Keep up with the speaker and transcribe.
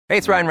Hey,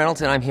 it's Ryan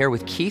Reynolds, and I'm here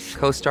with Keith,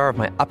 co-star of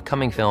my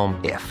upcoming film,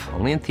 If,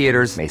 only in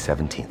theaters May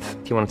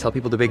 17th. Do you want to tell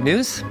people the big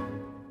news?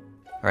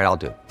 All right,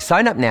 I'll do it.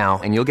 Sign up now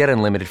and you'll get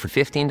unlimited for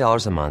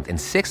 $15 a month and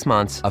 6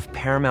 months of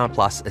Paramount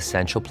Plus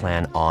Essential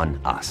Plan on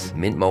us.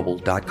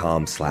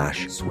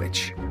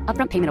 MintMobile.com/switch.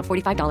 Upfront payment of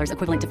 $45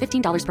 equivalent to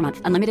 $15 per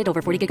month. Unlimited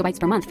over 40 gigabytes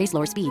per month. Face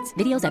lower speeds.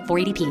 Videos at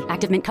 480p.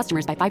 Active Mint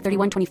customers by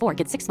 531.24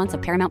 get 6 months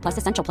of Paramount Plus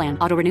Essential Plan.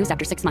 Auto renews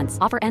after 6 months.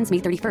 Offer ends May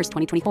 31st,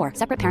 2024.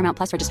 Separate Paramount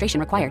Plus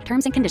registration required.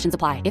 Terms and conditions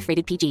apply if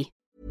rated PG.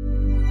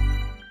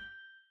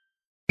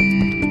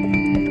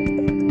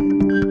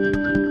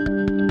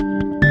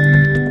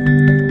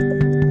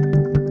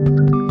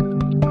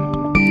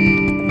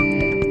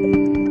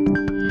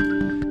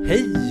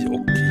 Hej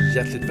och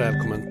hjärtligt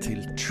välkommen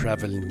till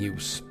Travel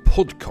News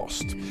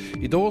Podcast.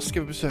 Idag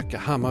ska vi besöka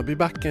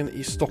Hammarbybacken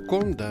i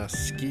Stockholm där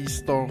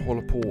Skistar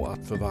håller på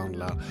att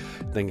förvandla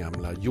den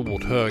gamla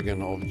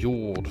jordhögen av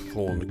jord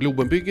från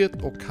Globenbygget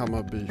och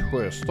Hammarby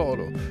sjöstad.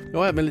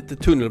 Ja, även lite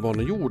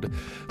tunnelbanejord.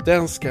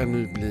 Den ska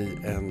nu bli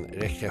en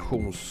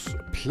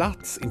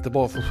rekreationsplats, inte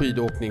bara för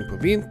skidåkning på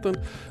vintern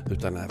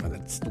utan även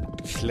ett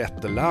stort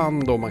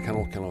klätterland och man kan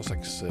åka någon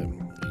slags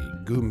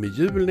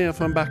gummihjul ner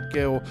för en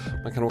backe och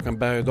man kan åka en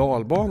berg- och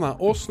dalbana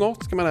och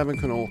snart ska man även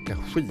kunna åka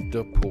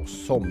skidor på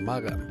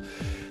sommaren.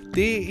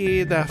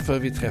 Det är därför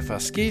vi träffar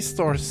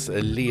Skistars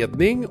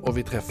ledning och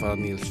vi träffar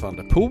Nils van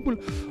der Poel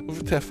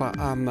och vi träffar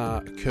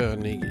Anna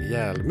König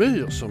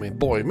Järlmyr som är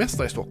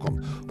borgmästare i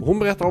Stockholm. Och hon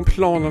berättar om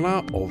planerna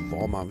och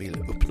vad man vill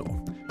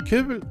uppnå.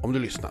 Kul om du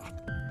lyssnar.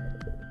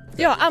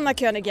 Ja, Anna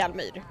König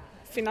Järlmyr,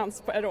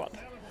 finansborgarråd.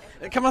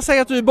 Kan man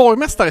säga att du är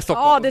borgmästare i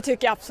Stockholm? Ja, det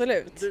tycker jag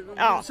absolut. Du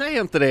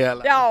säger inte det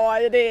eller? Ja,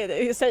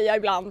 det säger jag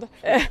ibland.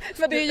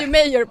 För det är ju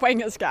mayor på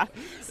engelska.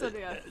 Så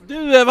det...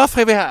 Du,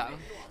 varför är vi här?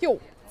 Jo,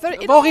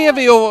 för var är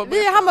vi?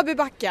 Vi är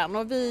Hammarbybacken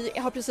och vi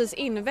har precis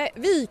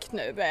invigt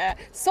nu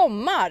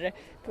sommar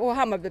på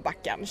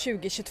Hammarbybacken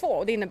 2022.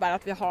 Och det innebär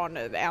att vi har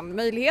nu en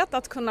möjlighet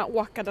att kunna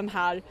åka den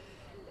här,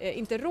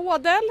 inte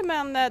rodel,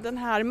 men den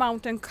här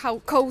Mountain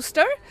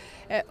Coaster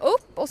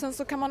upp och sen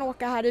så kan man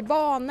åka här i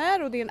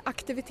banor och det är en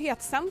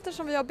aktivitetscenter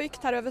som vi har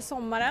byggt här över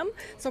sommaren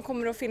som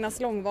kommer att finnas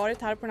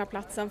långvarigt här på den här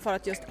platsen för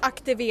att just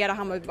aktivera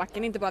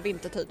Hammarbybacken, inte bara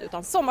vintertid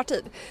utan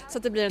sommartid. Så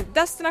att det blir en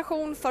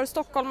destination för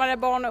stockholmare,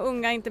 barn och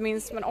unga inte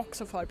minst, men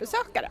också för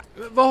besökare.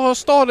 Vad har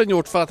staden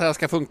gjort för att det här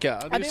ska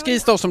funka? Det är ju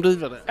Skistar som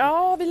driver det.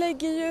 Ja, vi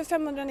lägger ju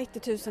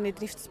 590 000 i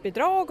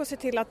driftsbidrag och ser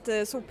till att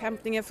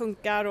sophämtningen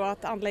funkar och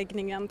att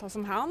anläggningen tas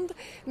om hand.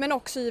 Men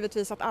också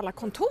givetvis att alla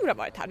kontor har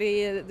varit här.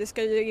 Det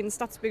ska ju in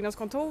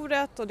stadsbyggnadskontoret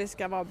och det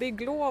ska vara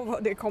bygglov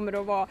och det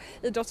kommer att vara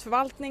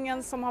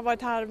idrottsförvaltningen som har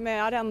varit här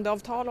med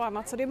arrendeavtal och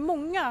annat. Så det är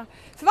många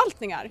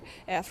förvaltningar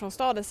från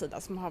stadens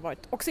sida som har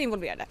varit också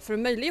involverade för att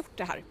möjliggöra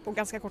det här på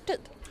ganska kort tid.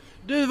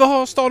 Du, vad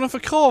har staden för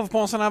krav på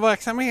en sån här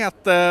verksamhet?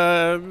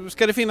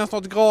 Ska det finnas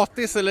något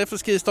gratis eller får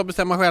Skistar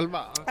bestämma själva?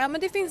 Ja,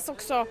 men det finns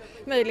också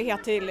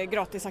möjlighet till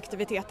gratis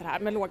aktiviteter här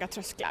med låga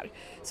trösklar.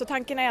 Så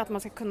tanken är att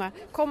man ska kunna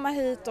komma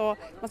hit och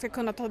man ska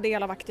kunna ta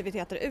del av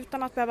aktiviteter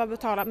utan att behöva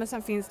betala, men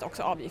sen finns det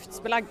också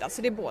avgiftsbelagda,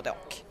 så det är både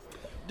och.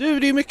 Du,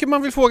 det är mycket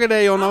man vill fråga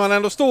dig om när man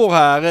ändå står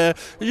här.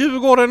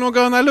 Djurgården och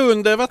Gröna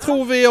Lund, vad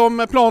tror vi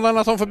om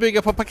planerna som får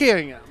bygga på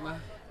parkeringen?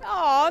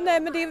 Ja, nej,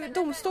 men det är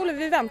domstolen,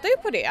 vi väntar ju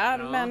på det, ja.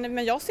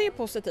 men jag ser ju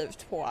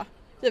positivt på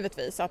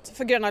givetvis att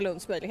för Gröna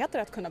Lunds möjligheter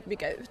att kunna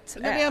bygga ut.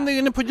 Men vi är ändå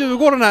inne på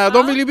Djurgården här,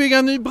 de vill ju bygga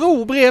en ny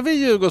bro bredvid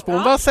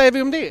Djurgårdsbron, vad säger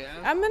vi om det?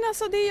 Ja, men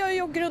alltså det gör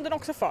ju grunden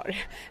också för,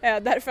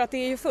 därför att det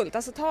är ju fullt.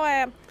 Alltså ta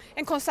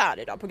en konsert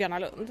idag på Gröna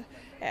Lund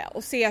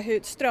och se hur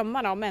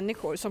strömmarna av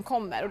människor som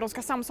kommer och de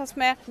ska samsas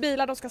med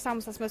bilar, de ska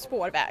samsas med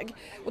spårväg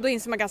och då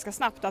inser man ganska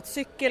snabbt att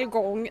cykel,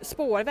 gång,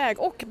 spårväg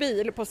och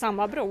bil på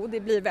samma bro, det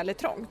blir väldigt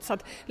trångt, så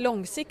att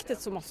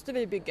långsiktigt så måste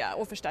vi bygga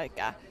och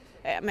förstärka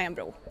med en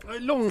bro.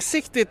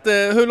 Långsiktigt,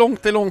 hur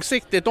långt är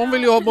långsiktigt? De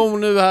vill ju ha bro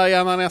nu här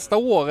gärna nästa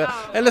år.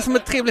 Eller som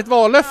ett trevligt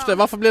vallöfte,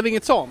 varför blir det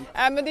inget sånt?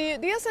 Men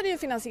dels är det ju en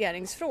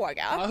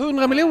finansieringsfråga.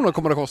 100 miljoner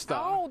kommer det kosta.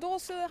 Ja, och då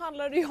så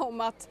handlar det ju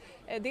om att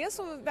dels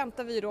så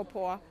väntar vi då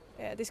på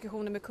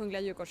diskussioner med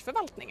Kungliga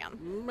Djurgårdsförvaltningen.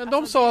 Men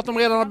de sa att de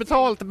redan har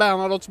betalt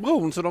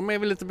Bernadottsbron, så de är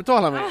väl lite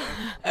betala med.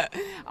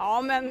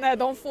 Ja, men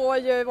de får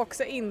ju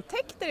också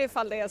intäkter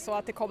ifall det är så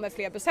att det kommer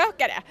fler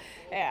besökare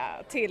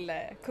till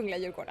Kungliga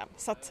Djurgården.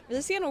 Så att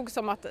vi ser nog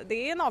som att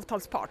det är en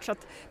avtalspart. Så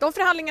att de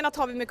förhandlingarna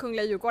tar vi med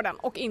Kungliga Djurgården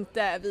och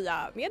inte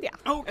via media.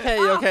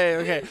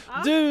 Okej.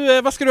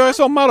 Du, vad ska du göra i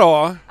sommar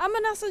då? Ja,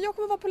 men alltså jag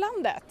kommer vara på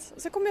landet.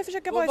 Så kommer jag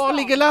försöka vara och i stan. var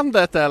ligger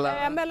landet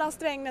eller? Mellan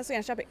Strängnäs och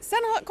Enköping. Sen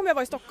kommer jag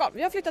vara i Stockholm.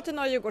 Jag har flyttat till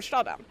norra Djurgårdsstaden.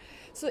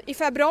 Så i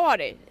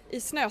februari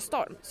i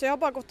snöstorm. Så jag har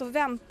bara gått och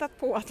väntat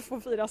på att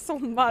få fira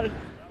sommar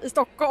i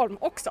Stockholm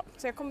också.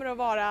 Så jag kommer att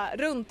vara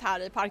runt här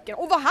i parken.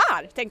 Och vara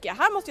här, tänker jag.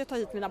 Här måste jag ta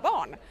hit mina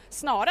barn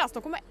snarast.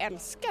 De kommer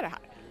älska det här.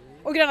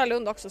 Och Gröna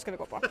Lund också ska vi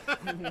gå på.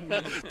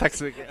 Tack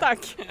så mycket.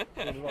 Tack.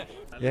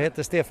 Jag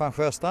heter Stefan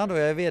Sjöstrand och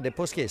jag är vd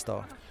på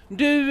Skistar.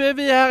 Du,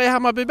 vi är här i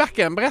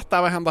Hammarbybacken.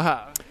 Berätta, vad händer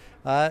här?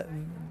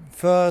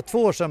 För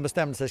 2 år sedan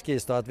bestämde sig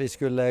Skistar att vi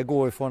skulle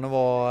gå ifrån att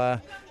vara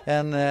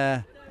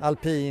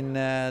alpin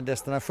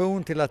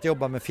destination till att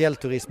jobba med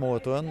fjällturism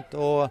året runt.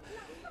 Och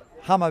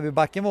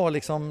Hammarbybacken var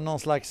liksom någon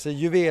slags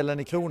juvelen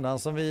i kronan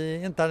som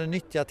vi inte hade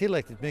nyttjat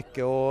tillräckligt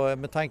mycket, och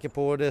med tanke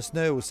på det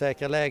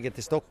snöosäkra läget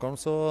i Stockholm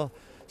så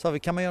sa vi,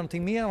 kan man göra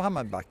någonting mer av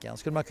Hammarbybacken?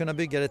 Skulle man kunna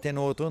bygga det till en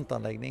året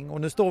runt-anläggning?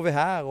 Och nu står vi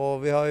här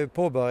och vi har ju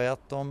påbörjat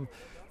de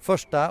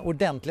första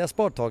ordentliga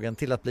spadtagen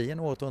till att bli en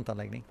året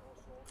runt-anläggning.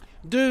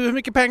 Du, hur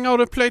mycket pengar har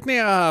du plöjt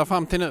ner här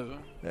fram till nu?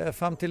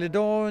 Fram till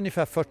idag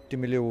ungefär 40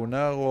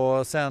 miljoner,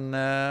 och sen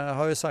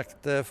har jag sagt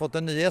fått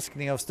en ny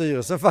äskning av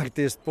styrelsen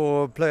faktiskt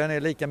på att plöja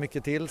ner lika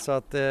mycket till, så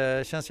att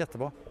det känns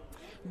jättebra.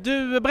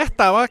 Du,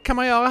 berätta, vad kan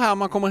man göra här om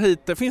man kommer hit?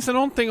 Finns det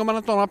någonting om man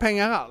inte har några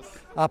pengar alls?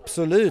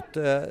 Absolut.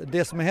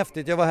 Det som är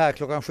häftigt, jag var här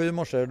klockan 7 i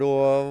morse,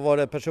 då var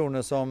det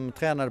personer som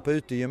tränade på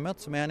utegymmet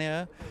som är här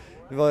nere.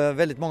 Det var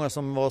väldigt många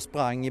som var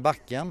sprang i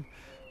backen.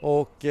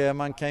 Och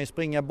man kan ju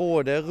springa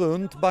både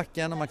runt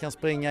backen och man kan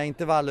springa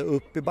intervaller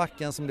upp i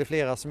backen som det är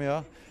flera som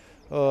gör.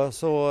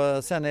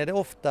 Så sen är det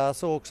ofta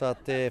så också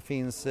att det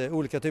finns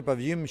olika typer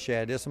av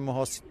gymkedjor som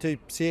har typ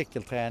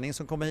cirkelträning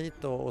som kommer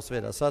hit och så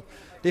vidare. Så att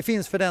det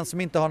finns för den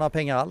som inte har några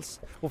pengar alls.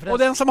 Och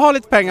den som har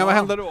lite pengar, vad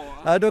händer då?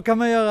 Ja, då kan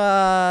man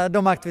göra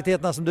de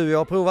aktiviteterna som du och jag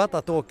har provat,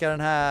 att åka den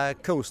här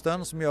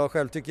coastern som jag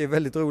själv tycker är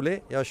väldigt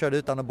rolig. Jag körde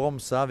utan att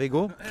bromsa,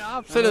 Viggo. Ja,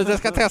 absolut, jag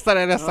ska testa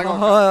det nästa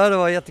gång. Ja, det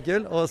var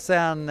jättekul. Och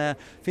sen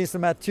finns det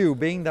de här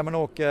tubing där man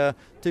åker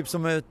typ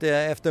som ut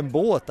efter en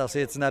båt, alltså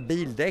ett sån här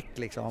bildäck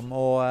liksom,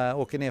 och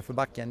åker ner för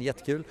backen,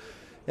 jättekul.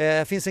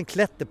 Det finns en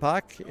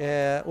klätterpark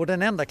och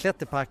den enda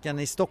klätterparken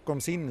i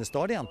Stockholms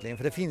innerstad egentligen,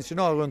 för det finns ju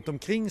några runt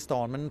omkring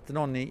stan men inte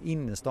någon i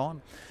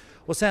innerstan.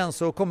 Och sen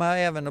så kommer här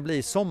även att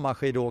bli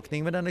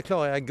sommarskidåkning, men den är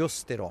klar i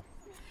augusti då.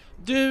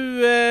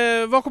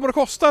 Du, vad kommer det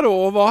kosta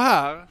då att vara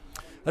här?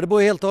 Ja, det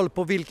beror helt och hållet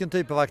på vilken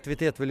typ av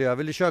aktivitet vill du göra.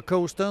 Vill du köra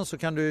coastern så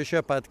kan du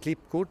köpa ett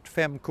klippkort,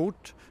 5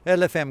 kort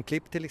eller 5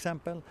 klipp till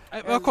exempel.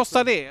 Vad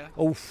kostar det?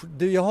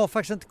 Jag har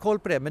faktiskt inte koll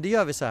på det, men det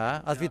gör vi så här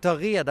att vi tar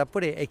reda på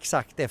det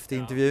exakt efter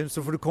intervjun,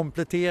 så får du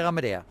komplettera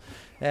med det.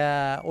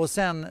 Och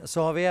sen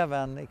så har vi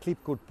även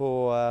klippkort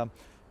på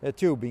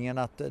tubingen,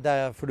 att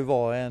där får du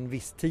vara en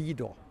viss tid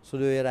då. Så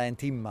du är där en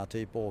timme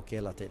typ och åker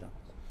hela tiden.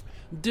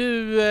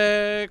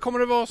 Du, kommer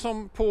det vara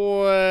som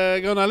på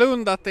Gröna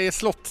Lund att det är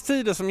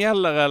slottider som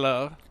gäller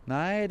eller?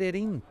 Nej, det är det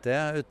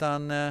inte,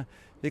 utan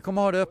vi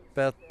kommer ha det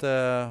öppet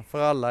för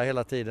alla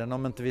hela tiden,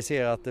 om inte vi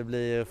ser att det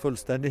blir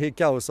fullständig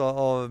kaos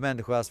av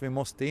människor. Alltså vi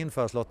måste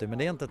införa slottider, men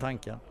det är inte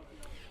tanken.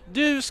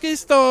 Du,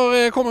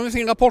 Skistar kommer med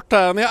sin rapport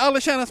här. Ni har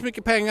aldrig tjänat så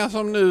mycket pengar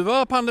som nu.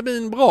 Var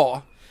pandemin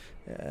bra?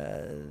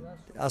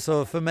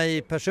 Alltså för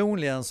mig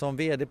personligen som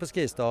vd på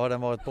Skistar har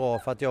den varit bra,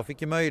 för att jag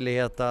fick ju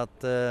möjlighet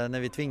att när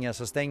vi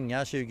tvingades att stänga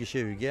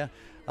 2020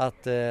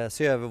 att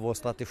se över vår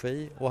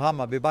strategi, och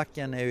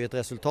Hammarbybacken är ju ett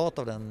resultat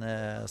av den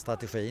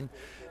strategin.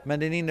 Men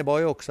den innebar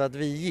ju också att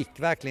vi gick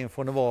verkligen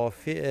från att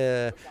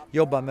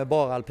jobba med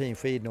bara alpin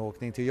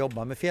skidåkning till att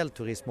jobba med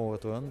fjällturism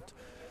året runt.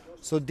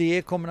 Så det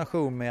i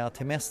kombination med att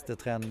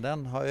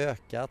hemestertrenden har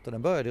ökat, och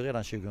den började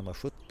redan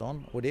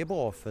 2017, och det är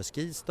bra för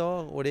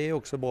Skistar och det är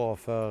också bra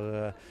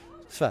för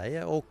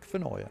Sverige och för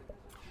Norge.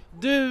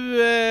 Du,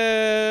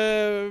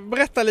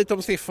 berätta lite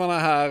om siffrorna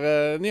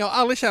här. Ni har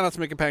aldrig tjänat så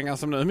mycket pengar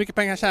som nu. Hur mycket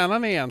pengar tjänar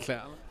ni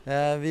egentligen?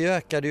 Vi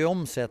ökade ju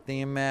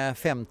omsättningen med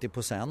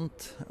 50%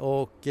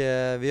 och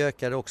vi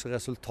ökade också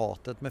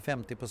resultatet med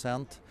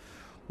 50%.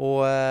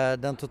 Och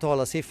den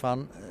totala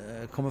siffran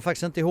kommer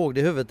faktiskt inte ihåg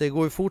det i huvudet. Det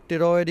går ju fort.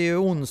 Idag är det ju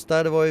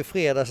onsdag, det var ju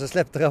fredag så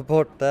släppte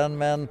rapporten,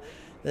 men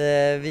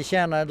vi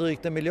tjänade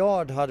drygt 1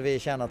 miljard hade vi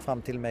tjänat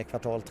fram till med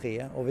kvartal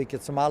 3, och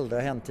vilket som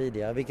aldrig har hänt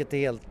tidigare, vilket är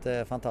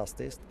helt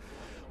fantastiskt.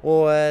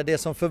 Och det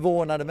som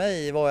förvånade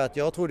mig var att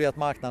jag trodde att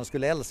marknaden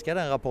skulle älska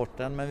den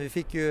rapporten, men vi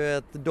fick ju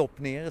ett dopp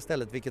ner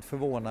istället, vilket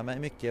förvånar mig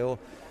mycket. Och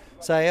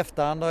så här i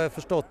efterhand har jag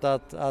förstått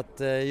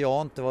att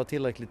jag inte var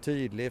tillräckligt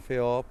tydlig, för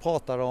jag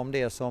pratade om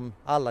det som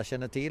alla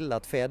känner till,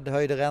 att Fed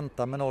höjde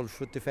räntan med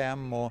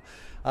 0,75 och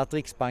att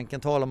Riksbanken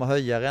talar om att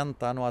höja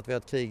räntan och att vi har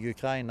ett krig i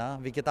Ukraina,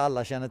 vilket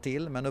alla känner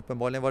till, men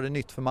uppenbarligen var det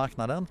nytt för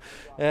marknaden.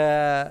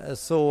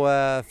 Så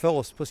för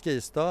oss på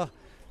Skistar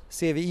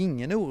ser vi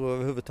ingen oro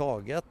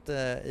överhuvudtaget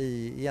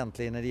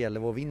egentligen när det gäller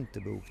vår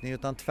vinterbokning,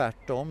 utan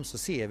tvärtom så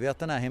ser vi att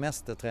den här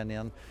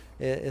hemestertrenden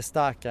är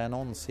starkare än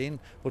någonsin.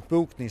 Vårt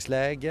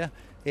bokningsläge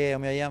är,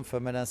 om jag jämför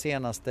med den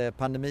senaste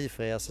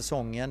pandemifria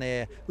säsongen,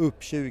 är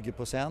upp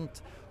 20%,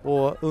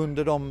 och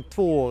under de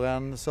 2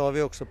 åren så har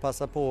vi också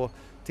passat på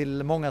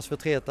till mångas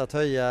förtret att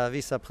höja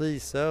vissa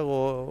priser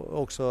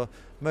och också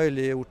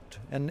möjliggjort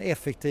en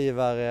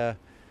effektivare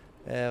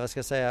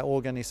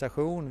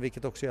organisation,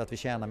 vilket också gör att vi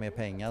tjänar mer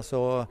pengar.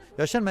 Så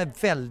jag känner mig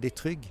väldigt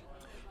trygg.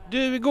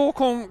 Du, igår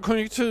kom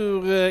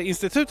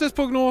Konjunkturinstitutets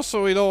prognos,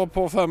 och idag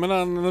på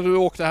förmiddagen när du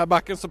åkte här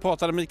backen så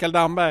pratade Mikael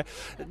Damberg.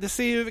 Det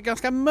ser ju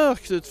ganska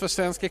mörkt ut för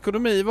svensk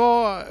ekonomi.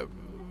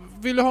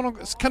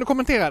 Kan du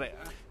kommentera det?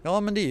 Ja,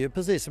 men det är ju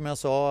precis som jag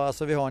sa,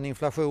 alltså vi har en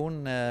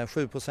inflation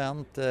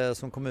 7%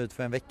 som kom ut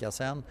för en vecka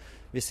sedan.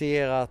 Vi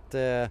ser att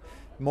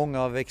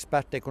många av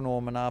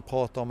expertekonomerna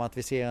pratar om att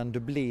vi ser en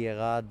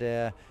dubblerad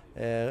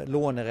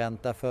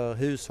låneränta för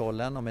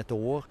hushållen om ett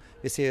år.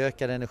 Vi ser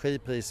ökade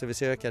energipriser, vi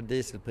ser ökade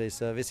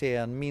dieselpriser, vi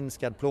ser en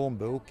minskad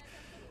plånbok.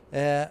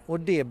 Och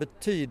det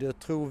betyder,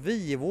 tror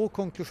vi i vår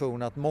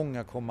konklusion, att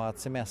många kommer att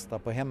semestra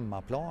på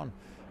hemmaplan.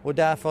 Och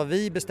därför har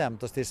vi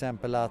bestämt oss till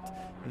exempel att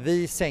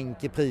vi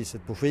sänker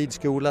priset på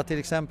skidskola till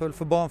exempel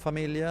för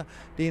barnfamiljer.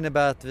 Det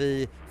innebär att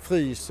vi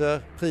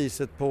fryser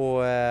priset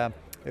på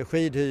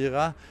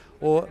skidhyra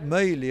och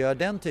möjliggör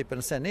den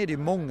typen. Sen är det ju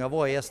många av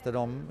våra gäster,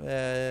 de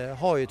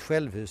har ju ett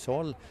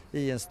självhushåll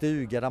i en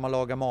stuga där man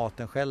lagar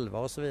maten själva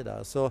och så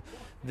vidare. Så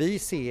vi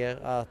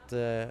ser att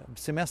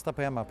semester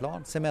på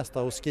hemmaplan, semester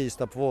hos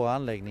Skistar på våra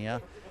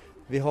anläggningar.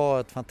 Vi har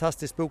ett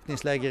fantastiskt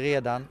bokningsläge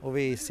redan och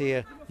vi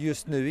ser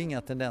just nu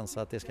inga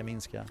tendenser att det ska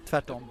minska.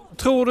 Tvärtom.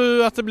 Tror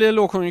du att det blir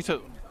lågkonjunktur?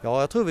 Ja,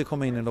 jag tror vi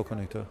kommer in i en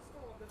lågkonjunktur.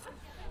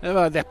 Det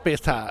var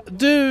deppigt här. Jag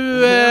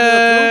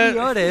tror vi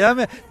gör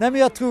det.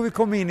 Jag tror vi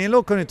kommer in i en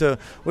lågkonjunktur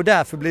och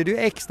därför blir det ju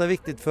extra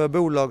viktigt för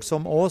bolag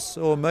som oss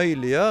att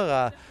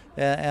möjliggöra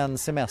en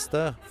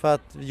semester. För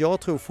att jag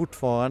tror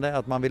fortfarande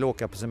att man vill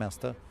åka på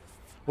semester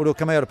och då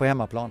kan man göra det på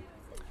hemmaplan.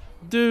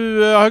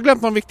 Du har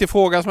glömt någon viktig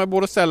fråga som jag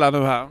borde ställa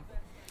nu här.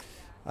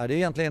 Ja, det är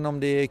egentligen om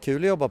det är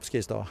kul att jobba på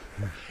Skistar.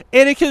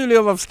 Är det kul att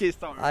jobba på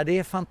Skistar? Ja, det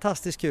är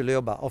fantastiskt kul att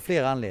jobba av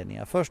flera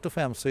anledningar. Först och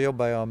främst så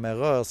jobbar jag med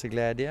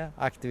rörelseglädje,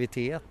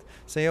 aktivitet.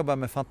 Sen jobbar jag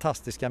med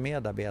fantastiska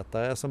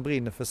medarbetare som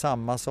brinner för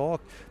samma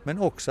sak. Men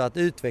också att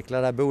utveckla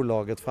det här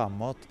bolaget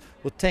framåt.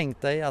 Och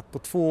tänk dig att på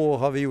 2 år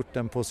har vi gjort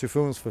en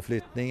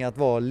positionsförflyttning att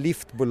vara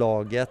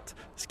liftbolaget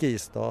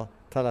Skistar.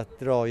 Till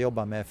att idag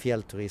jobba med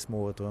fjällturism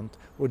året runt.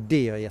 Och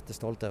det är jag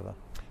jättestolt över.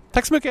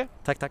 Tack så mycket.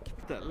 Tack.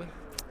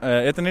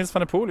 Jag heter Nils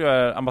van der Poel, jag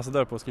är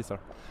ambassadör på Skistar.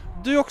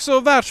 Du är också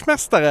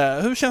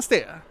världsmästare. Hur känns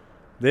det?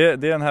 Det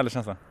är en härlig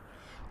känsla.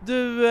 Du,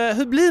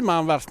 hur blir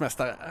man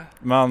världsmästare?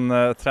 Man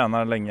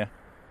tränar länge.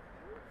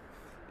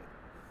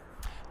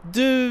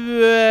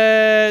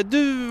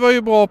 Du var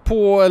ju bra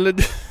på, eller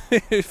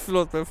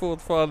förlåt mig,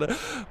 fortfarande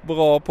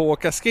bra på att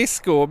åka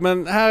skridskor.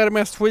 Men här är det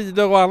mest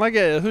skidor och andra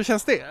grejer. Hur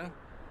känns det?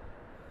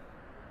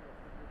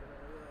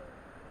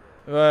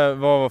 Vad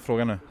var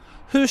frågan nu?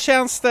 Hur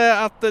känns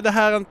det att det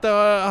här inte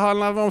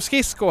handlar om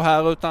skridskor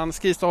här utan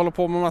Skistar håller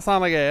på med en massa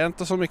andra grejer,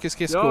 inte så mycket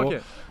skridskor. Ja, okay.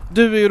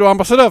 Du är ju då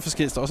ambassadör för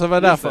Skistar, så vad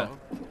är det därför?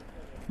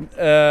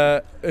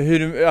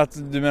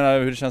 Att du menar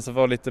hur det känns att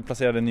vara lite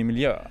placerad i en ny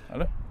miljö,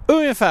 eller?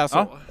 Ungefär så.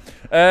 Ja.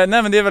 Nej,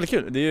 men det är väldigt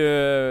kul. Det är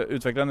ju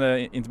utvecklande,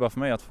 inte bara för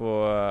mig, att få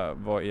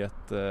vara i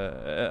ett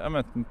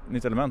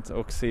nytt element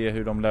och se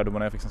hur de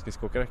lärdomarna jag fick som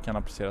skridskoåkare kan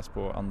appliceras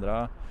på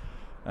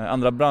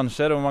andra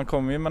branscher, och man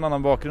kommer ju med en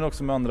annan bakgrund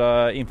också med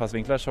andra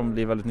infallsvinklar som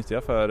blir väldigt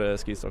nyttiga för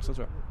Skistar också,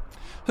 tror jag.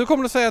 Hur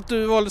kommer det sig att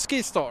du valde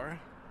Skistar?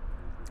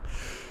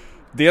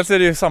 Dels är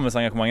det ju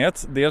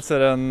samhällsengagemanget, dels är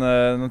det den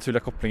naturliga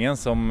kopplingen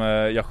som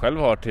jag själv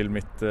har till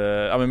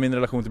min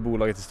relation till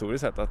bolaget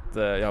historiskt sett, att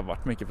jag har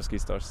varit mycket på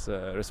Skistars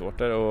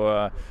resorter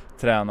och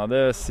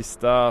tränade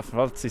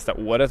framförallt sista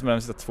året, men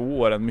de sista 2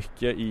 åren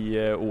mycket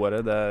i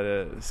Åre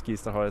där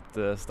Skistar har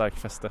ett starkt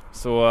fäste.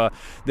 Så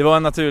det var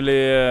en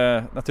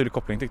naturlig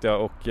koppling tyckte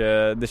jag, och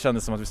det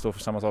kändes som att vi står för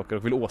samma saker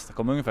och vill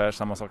åstadkomma ungefär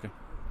samma saker.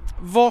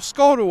 Vad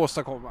ska du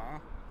åstadkomma?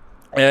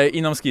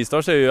 Inom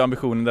Skistar så är ju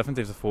ambitionen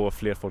definitivt att få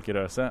fler folk i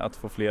rörelse, att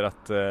få fler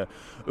att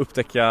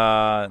upptäcka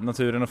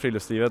naturen och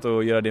friluftslivet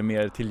och göra det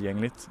mer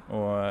tillgängligt.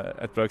 Och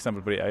ett bra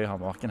exempel på det är ju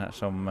Hammarbacken här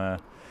som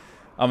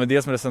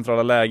dels med det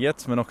centrala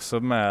läget, men också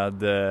med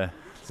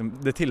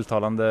det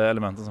tilltalande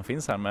elementen som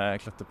finns här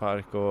med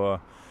klätterpark och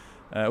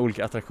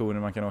olika attraktioner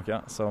man kan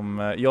åka,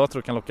 som jag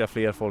tror kan locka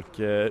fler folk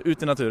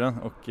ut i naturen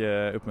och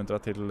uppmuntra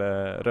till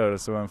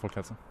rörelse och en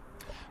folkhälsa.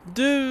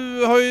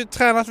 Du har ju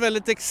tränat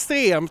väldigt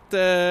extremt.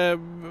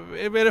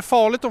 Är det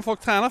farligt om folk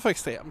tränar för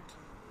extremt?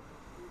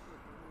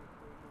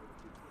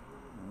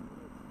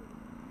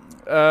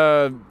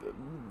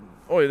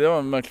 Det var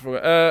en märklig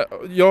fråga.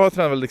 Jag har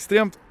tränat väldigt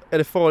extremt. Är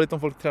det farligt om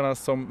folk tränar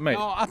som mig?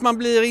 Ja, att man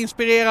blir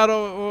inspirerad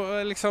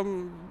och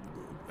liksom...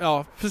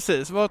 Ja,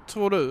 precis. Vad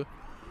tror du?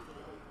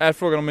 Är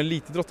frågan om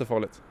elitidrott är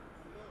farligt?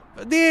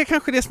 Det är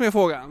kanske det som är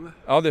frågan.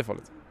 Ja, det är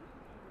farligt.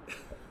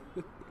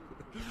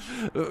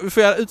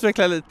 Får jag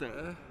utveckla lite?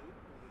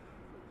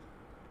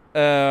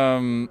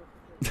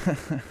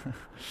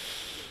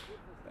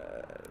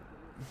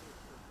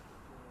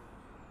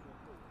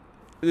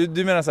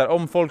 Du menar så här,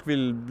 om folk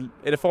vill...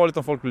 Är det farligt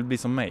om folk vill bli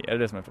som mig? Är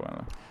det som är frågan?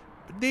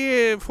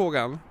 Det är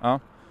frågan. Ja.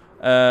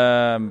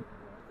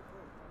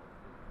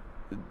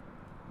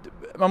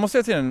 Man måste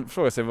hela tiden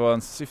fråga sig vad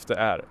ens syfte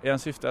är. Är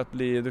ens syfte att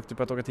bli duktig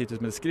på att åka 10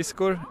 000 med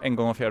skridskor en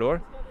gång om 4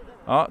 år?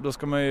 Ja, då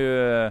ska man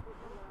ju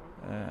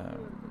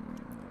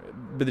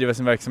bedriva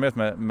sin verksamhet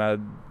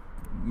med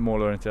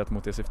målorienterat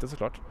mot det syftet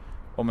såklart.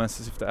 Om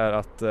ens syfte är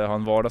att ha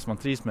en vardag som man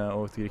trivs med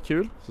och tycker är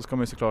kul, så ska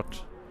man ju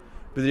såklart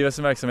bedriva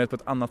sin verksamhet på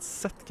ett annat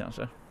sätt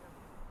kanske.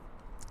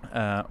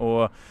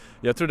 Och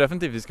jag tror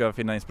definitivt att vi ska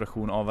finna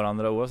inspiration av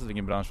varandra oavsett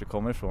vilken bransch vi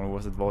kommer ifrån,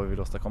 oavsett vad vi vill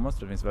åstadkomma. Så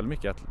det finns väldigt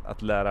mycket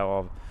att lära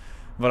av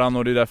varandra,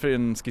 och det är därför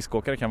en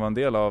skridskoåkare kan vara en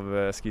del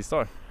av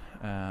Skistar.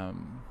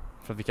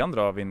 För att vi kan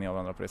dra vinning av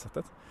varandra på det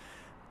sättet.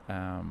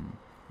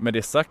 Med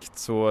det sagt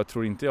så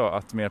tror inte jag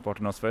att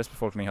merparten av Sveriges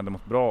befolkning hade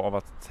mått bra av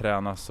att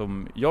träna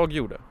som jag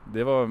gjorde.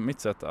 Det var mitt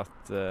sätt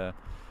att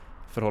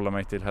förhålla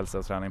mig till hälsa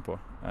och träning på.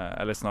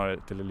 Eller snarare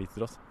till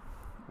elitidrott.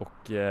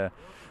 Och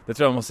det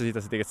tror jag man måste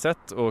hitta sitt eget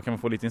sätt. Och kan man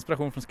få lite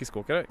inspiration från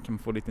skridskoåkare, kan man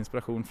få lite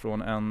inspiration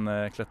från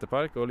en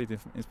klätterpark och lite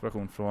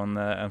inspiration från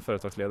en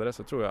företagsledare,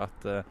 så tror jag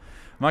att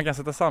man kan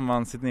sätta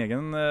samman sin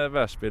egen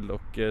världsbild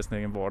och sin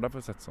egen vardag på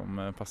ett sätt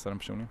som passar en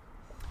personligen.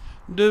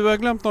 Du har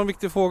glömt någon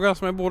viktig fråga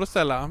som jag borde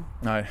ställa.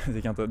 Nej,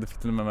 det kan inte. Det fick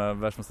till och med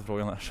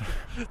världsmästarfrågan här.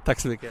 Tack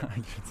så mycket.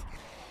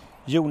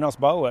 Jonas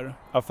Bauer,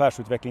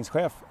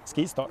 affärsutvecklingschef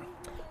Skistar.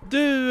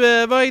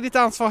 Du, vad är ditt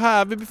ansvar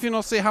här? Vi befinner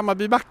oss i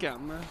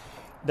Hammarbybacken.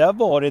 Det har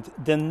varit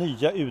den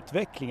nya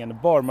utvecklingen,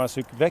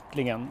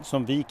 barmarksutvecklingen,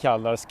 som vi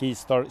kallar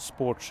Skistar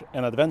Sports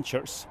and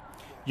Adventures.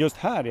 Just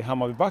här i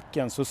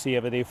Hammarbybacken så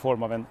ser vi det i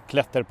form av en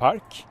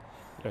klätterpark,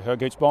 eller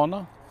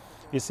höghöjdsbana.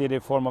 Vi ser det i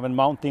form av en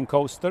mountain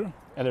coaster,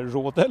 eller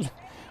rodel.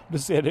 Du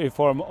ser det i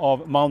form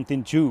av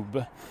mountain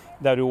tube,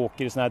 där du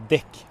åker i sådana här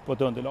däck på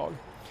ett underlag.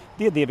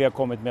 Det är det vi har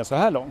kommit med så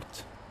här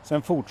långt.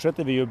 Sen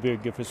fortsätter vi att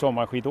bygga för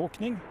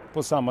sommarskidåkning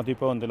på samma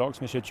typ av underlag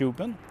som vi kör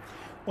tuben.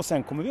 Och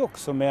sen kommer vi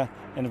också med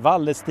en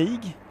vallestig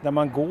där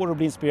man går och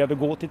blir inspirerad att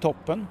gå till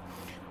toppen.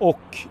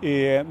 Och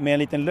med en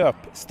liten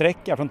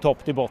löpsträcka från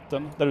topp till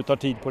botten där du tar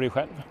tid på dig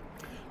själv.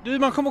 Du,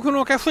 man kommer kunna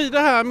åka skidor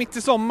här mitt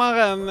i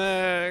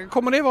sommaren.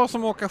 Kommer det vara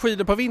som att åka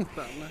skidor på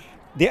vintern?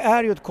 Det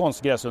är ju ett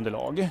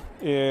konstgräsunderlag,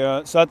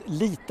 så att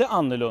lite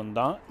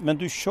annorlunda, men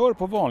du kör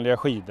på vanliga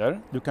skidor,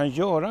 du kan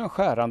göra en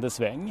skärande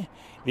sväng.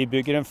 Vi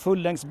bygger en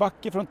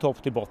fullängdsbacke från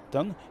topp till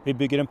botten, vi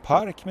bygger en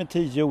park med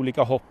 10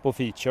 olika hopp och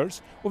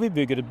features och vi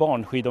bygger ett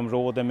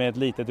barnskidområde med ett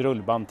litet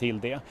rullband till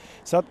det.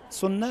 Så att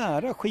så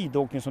nära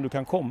skidåkning som du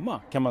kan komma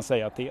kan man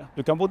säga att det är.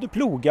 Du kan både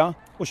ploga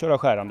och köra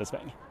skärande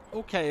sväng.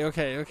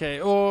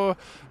 Okej. Och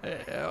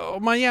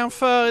om man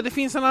jämför, det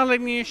finns en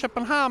anläggning i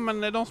Köpenhamn,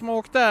 men de som har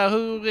åkt där,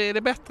 hur är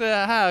det bättre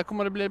här?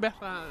 Kommer det bli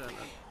bättre här? Eller?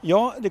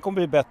 Ja, det kommer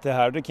bli bättre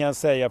här, det kan jag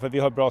säga, för vi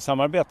har bra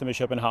samarbete med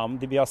Köpenhamn.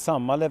 Vi har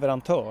samma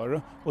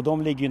leverantör och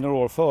de ligger några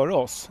år före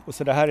oss. Och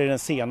så det här är den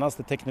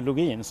senaste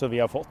teknologin som vi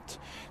har fått,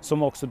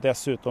 som också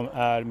dessutom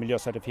är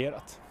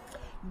miljöcertifierat.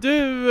 Du,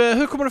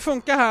 hur kommer det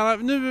funka här?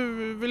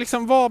 Nu,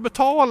 liksom, vad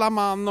betalar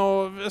man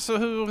och alltså,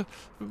 hur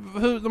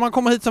när man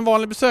kommer hit som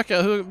vanlig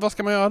besökare, vad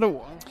ska man göra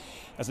då?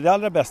 Alltså det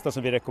allra bästa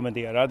som vi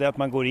rekommenderar är att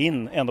man går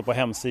in ändå på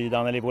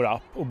hemsidan eller i vår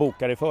app och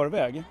bokar i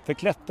förväg. För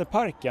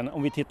klätterparken,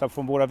 om vi tittar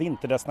på våra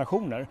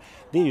vinterdestinationer,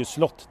 det är ju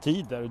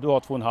slottider. Du har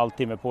 2,5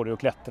 timme på dig att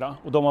klättra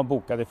och de har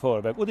bokat i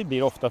förväg och det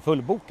blir ofta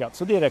fullbokat.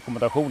 Så det är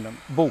rekommendationen,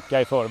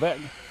 boka i förväg.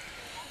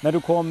 När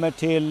du kommer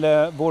till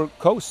vår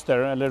coaster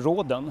eller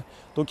råden,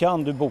 då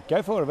kan du boka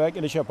i förväg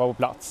eller köpa på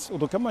plats. Och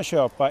då kan man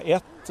köpa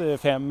 1,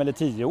 5 eller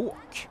 10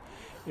 åk.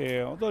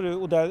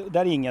 Och där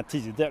är inga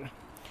tider.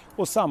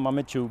 Och samma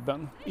med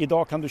tuben.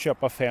 Idag kan du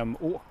köpa 5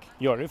 åk.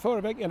 Gör det i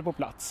förväg eller på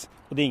plats.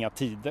 Och det är inga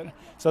tider.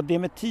 Så att det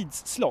med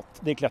tidsslott,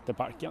 det är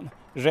klätterparken.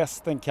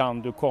 Resten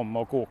kan du komma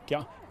och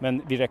åka.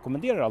 Men vi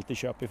rekommenderar alltid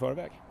köp i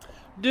förväg.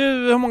 Du,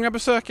 hur många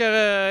besökare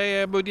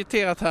är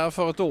budgeterat här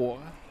för ett år?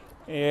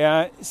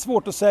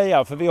 Svårt att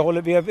säga, för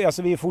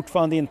vi är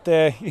fortfarande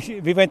inte,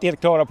 vi var inte helt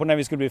klara på när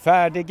vi skulle bli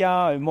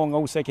färdiga, många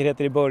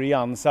osäkerheter i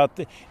början, så att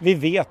vi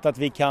vet att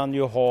vi kan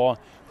ju ha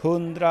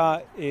 100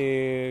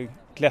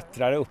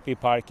 klättrare uppe i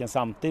parken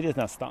samtidigt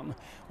nästan,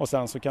 och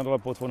sen så kan du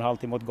hålla på 2,5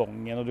 timmar åt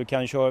gången och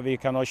vi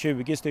kan ha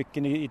 20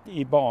 stycken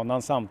i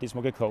banan samtidigt som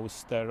åker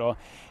coaster, och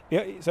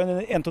så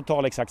en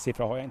total exakt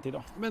siffra har jag inte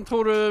idag. Men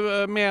tror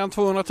du mer än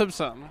 200 000?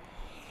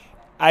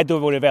 Nej, då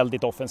vore det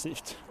väldigt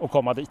offensivt att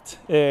komma dit.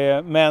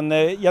 Men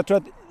jag tror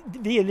att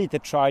det är lite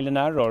trial and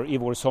error i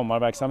vår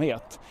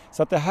sommarverksamhet.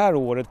 Så att det här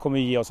året kommer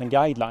ge oss en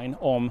guideline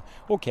om,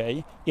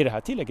 okej, är det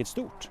här tillräckligt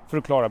stort för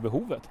att klara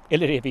behovet?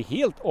 Eller är vi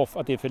helt off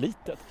att det är för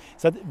litet?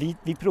 Så att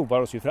vi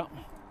provar oss ju fram.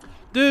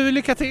 Du,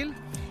 lycka till!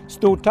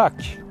 Stort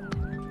tack!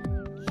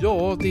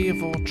 Ja, det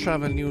var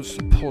Travel News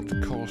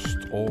podcast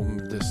om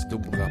det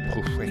stora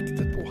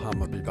projektet på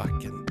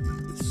Hammarbybacken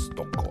i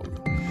Stockholm.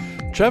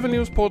 Travel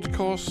News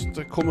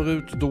podcast kommer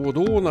ut då och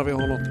då när vi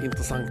har något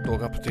intressant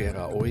att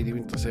rapportera, och är du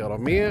intresserad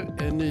av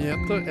mer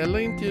nyheter eller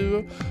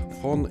intervjuer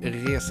från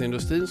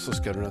reseindustrin så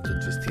ska du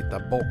naturligtvis titta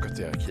bakåt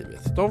i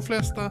arkivet. De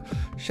flesta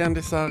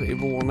kändisar i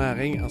vår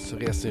näring, alltså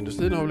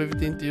reseindustrin, har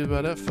blivit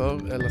intervjuade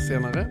förr eller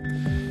senare.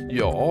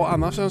 Ja,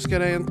 annars önskar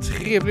jag dig en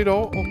trevlig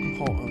dag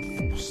och ha en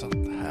fortsatt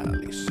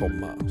härlig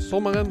sommar.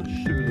 Sommaren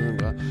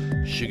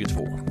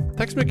 2022.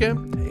 Tack så mycket,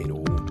 hej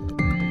då!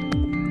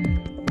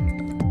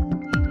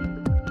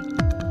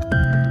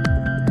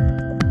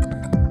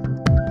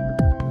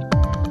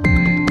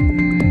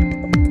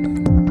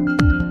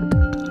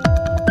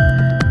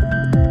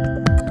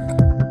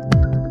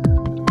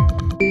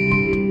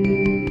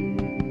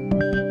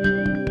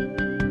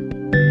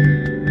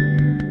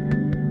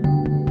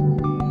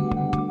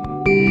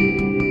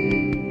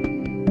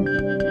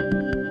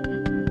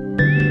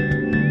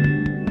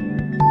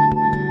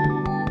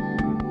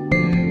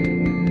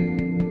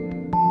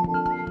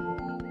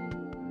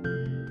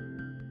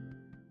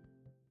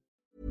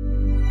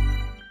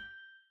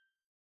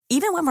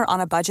 Even when we're on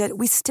a budget,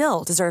 we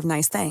still deserve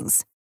nice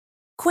things.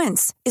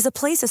 Quince is a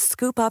place to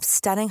scoop up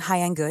stunning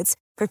high-end goods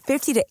for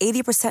 50 to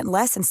 80%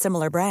 less than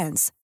similar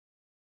brands.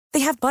 They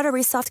have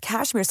buttery soft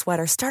cashmere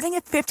sweaters starting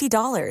at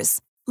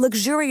 $50,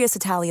 luxurious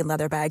Italian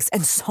leather bags,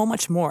 and so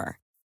much more.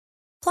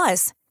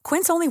 Plus,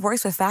 Quince only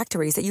works with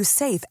factories that use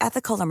safe,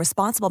 ethical, and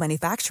responsible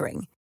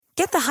manufacturing.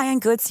 Get the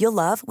high-end goods you'll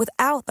love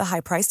without the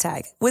high price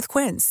tag with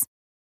Quince.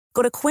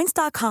 Go to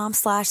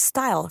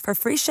quince.com/style for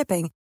free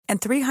shipping and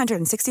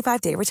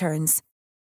 365-day returns.